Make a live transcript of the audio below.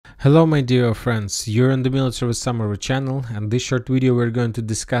Hello my dear friends, you're on the Military Summary channel, and this short video we're going to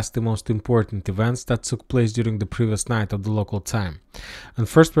discuss the most important events that took place during the previous night of the local time. And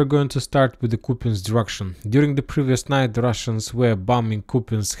first we're going to start with the Kupiansk direction. During the previous night the Russians were bombing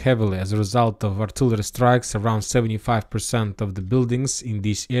Kupiansk heavily as a result of artillery strikes. Around 75% of the buildings in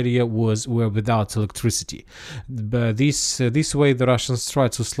this area were without electricity. But this way the Russians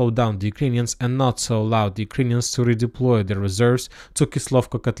tried to slow down the Ukrainians and not to allow the Ukrainians to redeploy their reserves to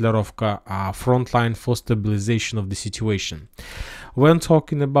Kislovka-Kotlearovka front line for stabilization of the situation. When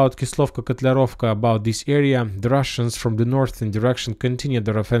talking about Kislovka-Kotlearovka, about this area, the Russians from the northern direction continued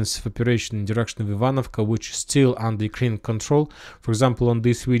their offensive operation in direction of Ivanovka, which is still under Ukrainian control. For example, on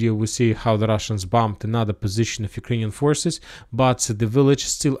this video we see how the Russians bombed another position of Ukrainian forces, but the village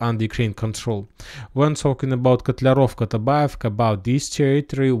is still under Ukrainian control. When talking about Kotlearovka-Tabaevka, about this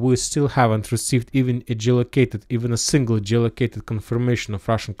territory, we still haven't received even a single geolocated confirmation of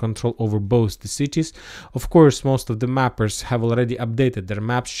Russian control over both the cities. Of course, most of the mappers have already updated their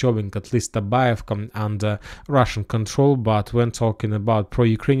maps showing at least Tabaevka under Russian control, but when talking about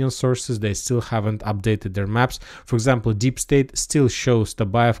pro-Ukrainian sources, they still haven't updated their maps. For example, Deep State still shows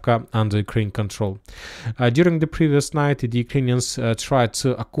Tabaevka under Ukrainian control. During the previous night, the Ukrainians tried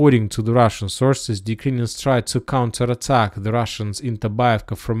to, according to the Russian sources, the Ukrainians tried to counterattack the Russians in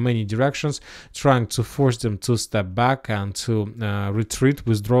Tabaevka from many directions, trying to force them to step back and to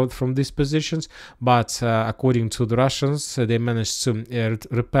withdraw from these positions, but according to the Russians, they managed to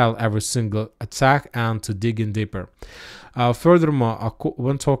repel every single attack and to dig in deeper. Furthermore,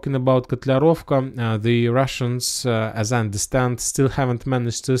 when talking about Kotlearovka, the Russians, as I understand, still haven't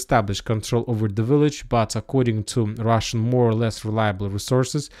managed to establish control over the village, but according to Russian more or less reliable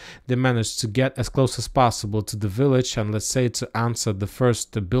resources, they managed to get as close as possible to the village and, let's say, to answer the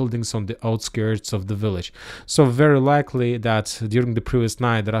first buildings on the outskirts of the village. So very likely that during the previous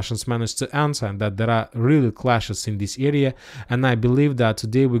night the Russians managed to answer and that there are really clashes in this area, and I believe that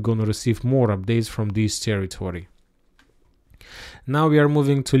today we're going to receive more updates from this territory. Now we are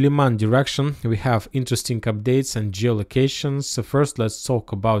moving to Liman direction. We have interesting updates and geolocations. So first let's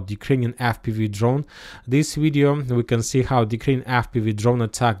talk about the Ukrainian FPV drone. This video we can see how the Ukrainian FPV drone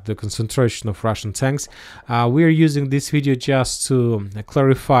attacked the concentration of Russian tanks. We are using this video just to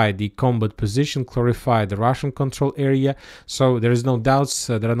clarify the combat position, clarify the Russian control area. So there are no doubts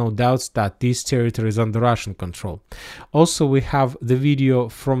that this territory is under Russian control. Also we have the video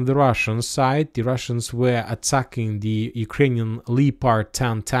from the Russian side. The Russians were attacking the Ukrainian Leopard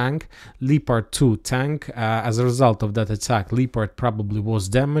 10 tank, Leopard 2 tank. As a result of that attack, Leopard probably was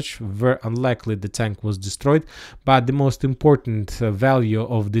damaged. Very unlikely the tank was destroyed, but the most important value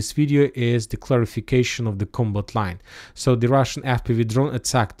of this video is the clarification of the combat line. So the Russian FPV drone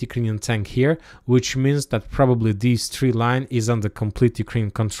attacked the Ukrainian tank here, which means that probably this tree line is under complete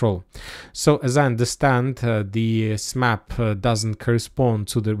Ukrainian control. So as I understand, this map doesn't correspond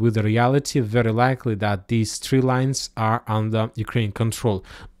to with the reality. Very likely that these tree lines are under Ukrainian control.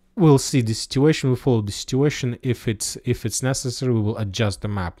 We'll see the situation, we'll follow the situation. If it's necessary, we will adjust the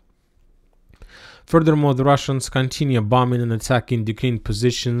map. Furthermore, the Russians continue bombing and attacking the Ukrainian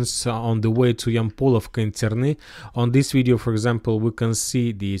positions on the way to Yampolovka and Terny. On this video, for example, we can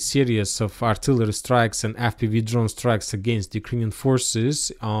see the series of artillery strikes and FPV drone strikes against the Ukrainian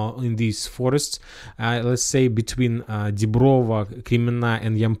forces in these forests, let's say between Dibrova, Kremena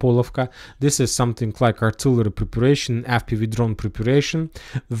and Yampolovka. This is something like artillery preparation, FPV drone preparation.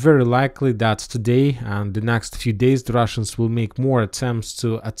 Very likely that today and the next few days the Russians will make more attempts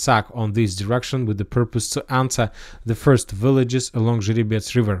to attack on this direction with the purpose to answer the first villages along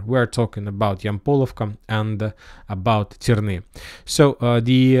Zhiribets River. We are talking about Yampolovka and about Terny. So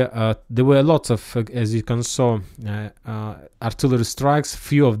there were lots of, as you can saw, artillery strikes.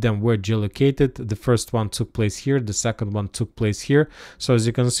 Few of them were geolocated. The first one took place here, the second one took place here. So as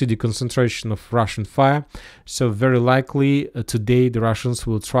you can see, the concentration of Russian fire. So very likely today the Russians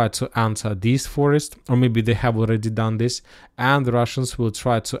will try to enter these forests, or maybe they have already done this, and the Russians will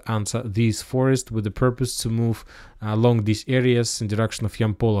try to enter these forests with the purpose to move along these areas in direction of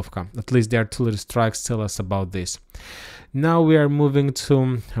Yampolovka. At least the artillery strikes tell us about this. Now we are moving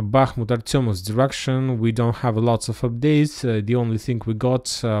to Bakhmut-Artyomovsk direction. We don't have lots of updates. The only thing we got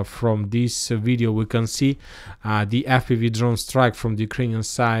from this video, we can see the FPV drone strike from the Ukrainian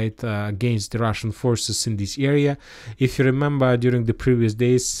side against the Russian forces in this area. If you remember, during the previous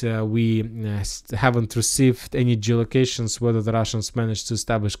days, we haven't received any geolocations whether the Russians managed to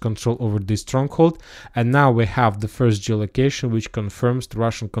establish control over this stronghold. And now we have the first geolocation which confirms the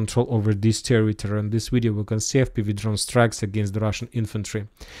Russian control over this territory. In this video, we can see FPV drone strike strikes against the Russian infantry.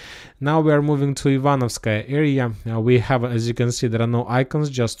 Now we are moving to Ivanovskaya area. We have, as you can see, there are no icons,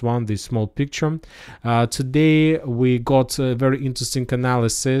 just this small picture. Today we got a very interesting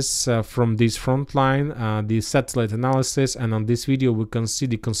analysis from this front line, the satellite analysis, and on this video we can see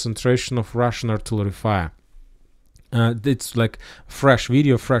the concentration of Russian artillery fire. It's like fresh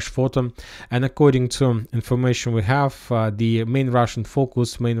video, fresh photo, and according to information we have, the main Russian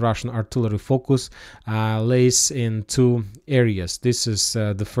artillery focus lays in two areas. This is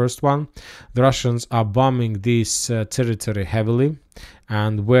the first one. The Russians are bombing this territory heavily,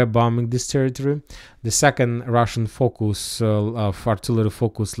 and we're bombing this territory. The second Russian focus of artillery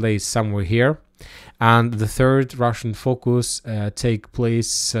focus lays somewhere here, and the third Russian focus took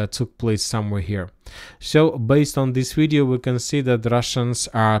place somewhere here. So based on this video, we can see that the Russians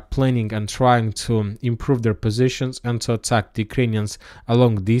are planning and trying to improve their positions and to attack the Ukrainians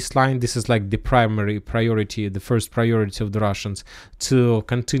along this line. This is like the primary priority, the first priority of the Russians, to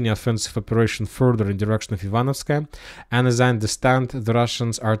continue offensive operation further in direction of Ivanovskaya. And as I understand, the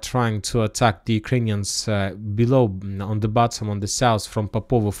Russians are trying to attack the Ukrainians below, on the bottom, on the south, from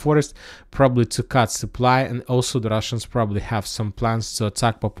Popovo forest, probably to cut supply. And also the Russians probably have some plans to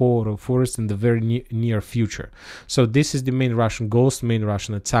attack Popovo forest in the very near future. So this is the main Russian goals, main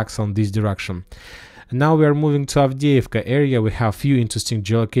Russian attacks on this direction. Now we are moving to Avdiivka area. We have few interesting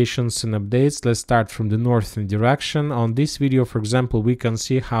geolocations and updates. Let's start from the northern direction. On this video, for example, we can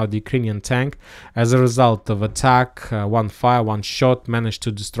see how the Ukrainian tank, as a result of attack, one fire, one shot, managed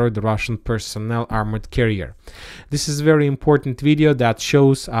to destroy the Russian personnel armored carrier. This is a very important video that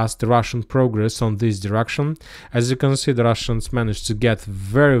shows us the Russian progress on this direction. As you can see, the Russians managed to get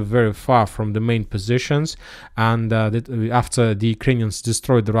very far from the main positions, and after the Ukrainians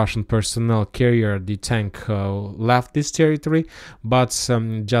destroyed the Russian personnel carrier, the tank left this territory. But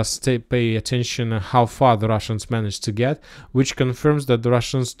just pay attention how far the Russians managed to get, which confirms that the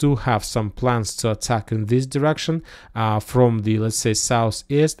Russians do have some plans to attack in this direction from the, let's say,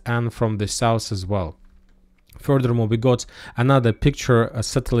 southeast and from the south as well. Furthermore, we got another picture, a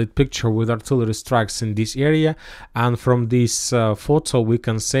satellite picture with artillery strikes in this area, and from this photo we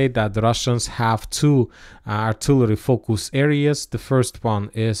can say that the Russians have two artillery focus areas. The first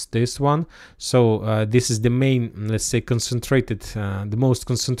one is this one, so this is the main, let's say, concentrated, the most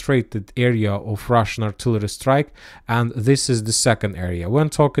concentrated area of Russian artillery strike, and this is the second area.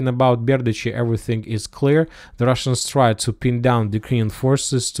 When talking about Berdichi, everything is clear. The Russians try to pin down the Ukrainian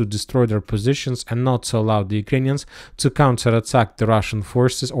forces, to destroy their positions, and not to allow the Ukrainians to counterattack the Russian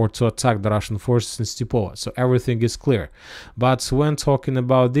forces or to attack the Russian forces in Stepovo. So everything is clear. But when talking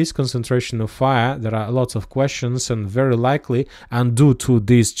about this concentration of fire, there are a lot of questions, and very likely, and due to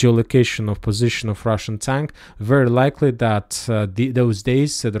this geolocation of position of Russian tank, very likely that those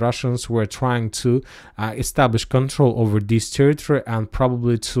days the Russians were trying to establish control over this territory and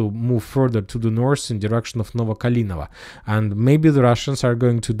probably to move further to the north in direction of Novokalinovo. And maybe the Russians are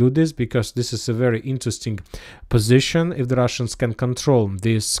going to do this because this is a very interesting position. If the Russians can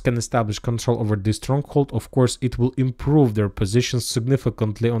establish control over this stronghold, of course it will improve their position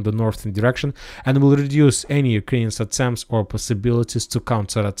significantly on the northern direction and will reduce any Ukrainian attempts or possibilities to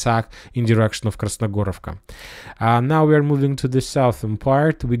counterattack in direction of Krasnogorovka. Now we are moving to the southern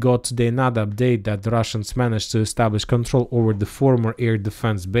part. We got today another update that the Russians managed to establish control over the former air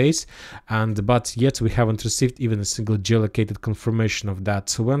defense base, but yet we haven't received even a single geolocated confirmation of that.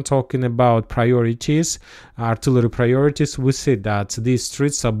 So when talking about priorities, artillery priorities, we see that these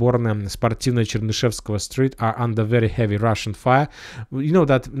streets, Saborna, Sportivna, Chernышevskого street, are under very heavy Russian fire. You know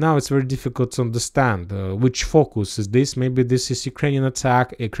that now it's very difficult to understand which focus is this. Maybe this is Ukrainian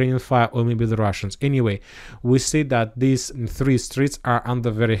attack, Ukrainian fire, or maybe the Russians. Anyway, we see that these three streets are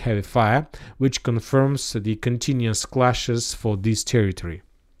under very heavy fire, which confirms the continuous clashes for this territory.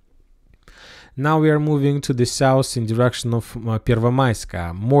 Now we are moving to the south in direction of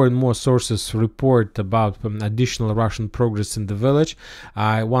Pervomaiska. More and more sources report about additional Russian progress in the village.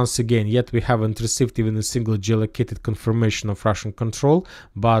 Once again, yet we haven't received even a single geolocated confirmation of Russian control,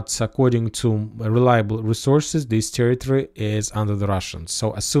 but according to reliable resources, this territory is under the Russians.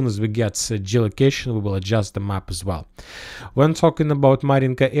 So as soon as we get geolocation, we will adjust the map as well. When talking about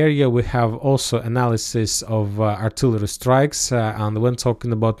Marinka area, we have also analysis of artillery strikes, and when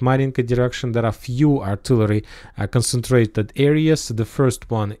talking about Marinka direction, there are few artillery concentrated areas. The first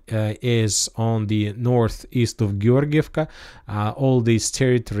one is on the northeast of Georgievka. All this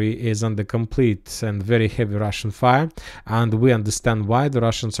territory is under complete and very heavy Russian fire, and we understand why. The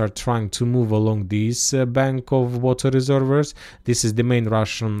Russians are trying to move along this bank of water reservoirs. This is the main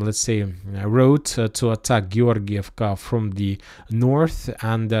Russian, let's say, road to attack Georgievka from the north,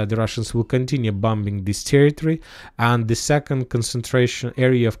 and the Russians will continue bombing this territory. And the second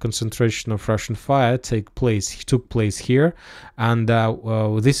area of concentration of Russian fire took place here, and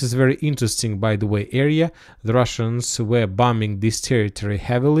this is very interesting, by the way, area. The Russians were bombing this territory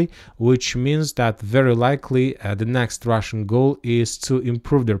heavily, which means that very likely the next Russian goal is to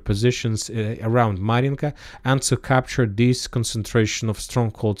improve their positions around Marinka and to capture this concentration of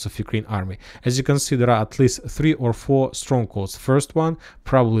strongholds of Ukraine army. As you can see, there are at least 3 or 4 strongholds. First one,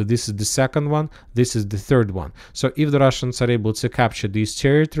 probably this is the second one, this is the third one. So if the Russians are able to capture this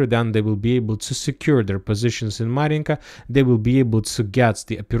territory, then they will be able to secure their positions in Marinka. They will be able to get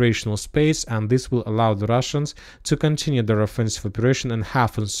the operational space, and this will allow the Russians to continue their offensive operation and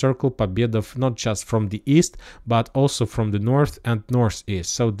have encircle Pobedov not just from the east but also from the north and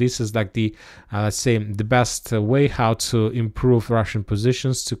northeast. So this is like the let's say the best way how to improve Russian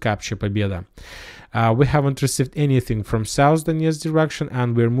positions to capture Pobeda. We haven't received anything from South Donetsk direction,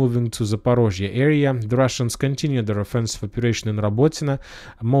 and we're moving to Zaporozhye area. The Russians continue their offensive operation in Robotyne.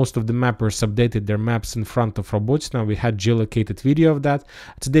 Most of the mappers updated their maps in front of Robotyne. We had geolocated video of that.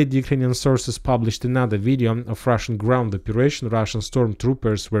 Today, the Ukrainian sources published another video of Russian ground operation. Russian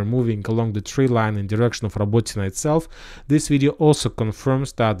stormtroopers were moving along the tree line in direction of Robotyne itself. This video also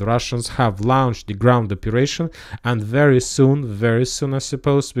confirms that the Russians have launched the ground operation, and very soon, I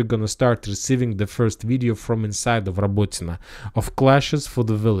suppose, we're gonna start receiving the first video from inside of Robotyne of clashes for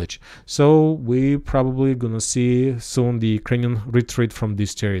the village. So we probably gonna see soon the Ukrainian retreat from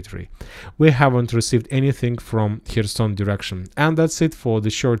this territory. We haven't received anything from Kherson direction. And that's it for the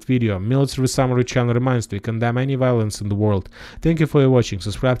short video. Military Summary channel reminds to condemn any violence in the world. Thank you for your watching.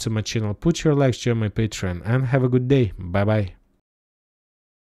 Subscribe to my channel, put your likes, join my Patreon, and have a good day. Bye bye.